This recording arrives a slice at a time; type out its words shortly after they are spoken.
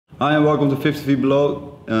Hi and welcome to 50 Feet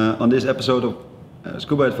Below. On this episode of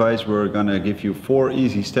Scuba Advice, we're gonna give you 4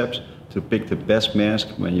 easy steps to pick the best mask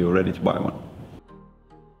when you're ready to buy one.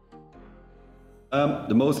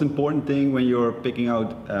 The most important thing when you're picking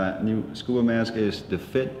out a new scuba mask is the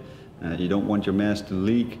fit. You don't want your mask to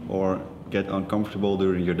leak or get uncomfortable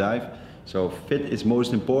during your dive. So fit is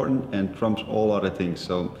most important and trumps all other things.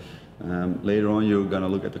 So later on you're gonna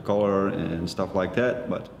look at the color and stuff like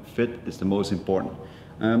that, but fit is the most important.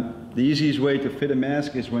 The easiest way to fit a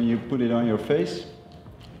mask is when you put it on your face,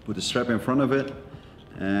 put the strap in front of it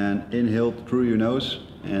and inhale through your nose,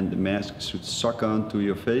 and the mask should suck on to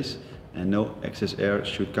your face and no excess air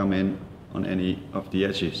should come in on any of the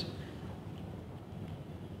edges.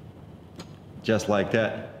 Just like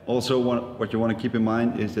that. Also what you want to keep in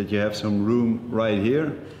mind is that you have some room right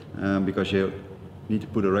here because you need to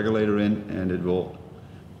put a regulator in and it will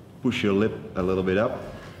push your lip a little bit up.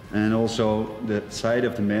 And also the side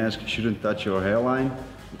of the mask shouldn't touch your hairline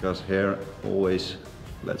because hair always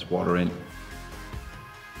lets water in.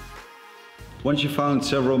 Once you found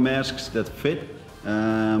several masks that fit,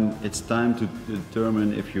 it's time to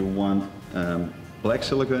determine if you want black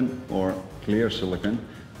silicone or clear silicone.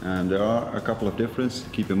 There are a couple of differences to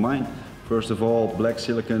keep in mind. First of all, black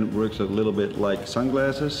silicone works a little bit like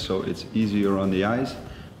sunglasses, so it's easier on the eyes.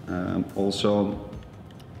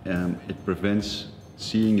 It prevents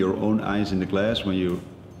seeing your own eyes in the glass when you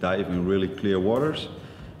dive in really clear waters.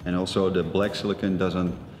 And also the black silicone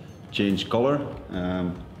doesn't change color.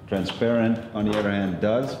 Transparent, on the other hand,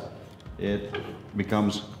 does. It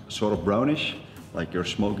becomes sort of brownish, like you're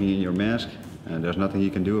smoking in your mask, and there's nothing you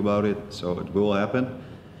can do about it, so it will happen.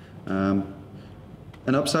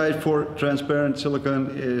 An upside for transparent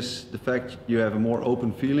silicone is the fact you have a more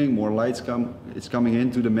open feeling, more lights it's coming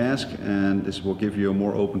into the mask, and this will give you a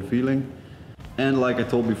more open feeling. And like I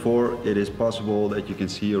told before, it is possible that you can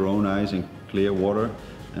see your own eyes in clear water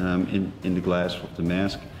in the glass of the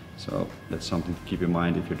mask. So that's something to keep in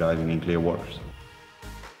mind if you're diving in clear waters.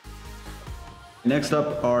 Next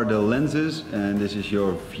up are the lenses, and this is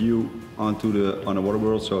your view onto the underwater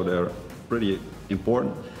world, so they're pretty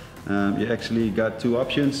important. You actually got 2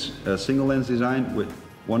 options, a single lens design with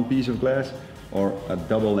 1 piece of glass or a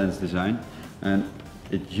double lens design. And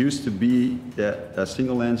it used to be that a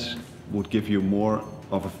single lens would give you more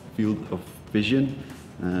of a field of vision.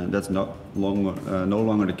 That's no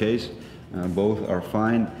longer the case. Both are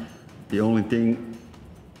fine. The only thing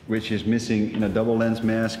which is missing in a double lens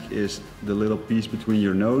mask is the little piece between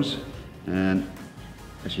your nose, and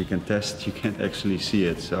as you can test, you can't actually see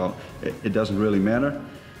it, so it doesn't really matter.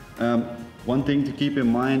 One thing to keep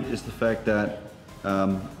in mind is the fact that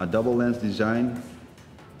a double lens design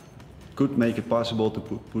could make it possible to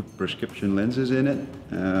put prescription lenses in it.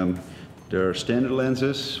 There are standard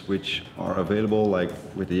lenses which are available, like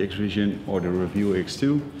with the X-Vision or the Review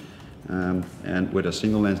X2. And with a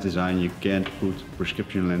single lens design you can't put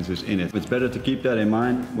prescription lenses in it. It's better to keep that in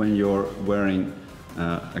mind when you're wearing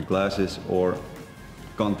glasses or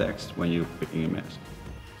contacts when you're picking a mask.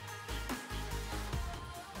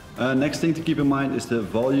 Next thing to keep in mind is the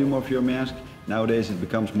volume of your mask. Nowadays it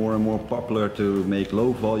becomes more and more popular to make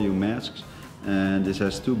low volume masks, and this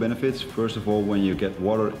has 2 benefits. First of all, when you get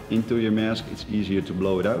water into your mask, it's easier to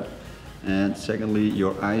blow it out. And secondly,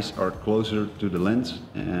 your eyes are closer to the lens,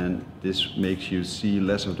 and this makes you see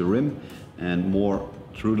less of the rim and more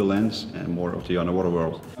through the lens and more of the underwater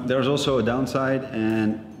world. There's also a downside,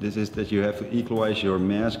 and this is that you have to equalize your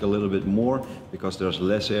mask a little bit more because there's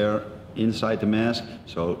less air inside the mask,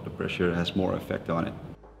 so the pressure has more effect on it.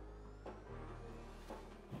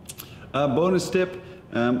 Bonus tip,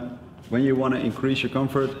 when you want to increase your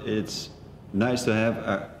comfort, it's nice to have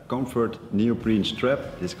a comfort neoprene strap.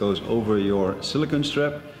 This goes over your silicone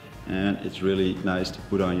strap, and it's really nice to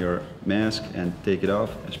put on your mask and take it off,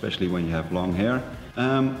 especially when you have long hair.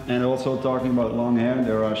 And also talking about long hair,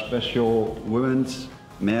 there are special women's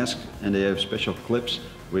masks, and they have special clips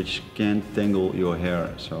which can tangle your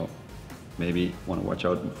hair, so maybe want to watch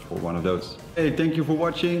out for one of those. Hey, thank you for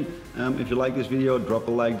watching. If you like this video, drop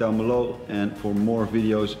a like down below, and for more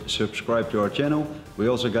videos, subscribe to our channel. We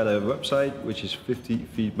also got a website, which is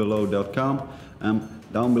 50feetbelow.com.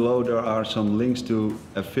 Down below there are some links to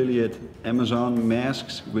affiliate Amazon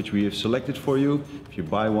masks, which we have selected for you. If you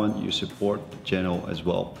buy one, you support the channel as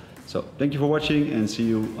well. So thank you for watching, and see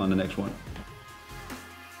you on the next one.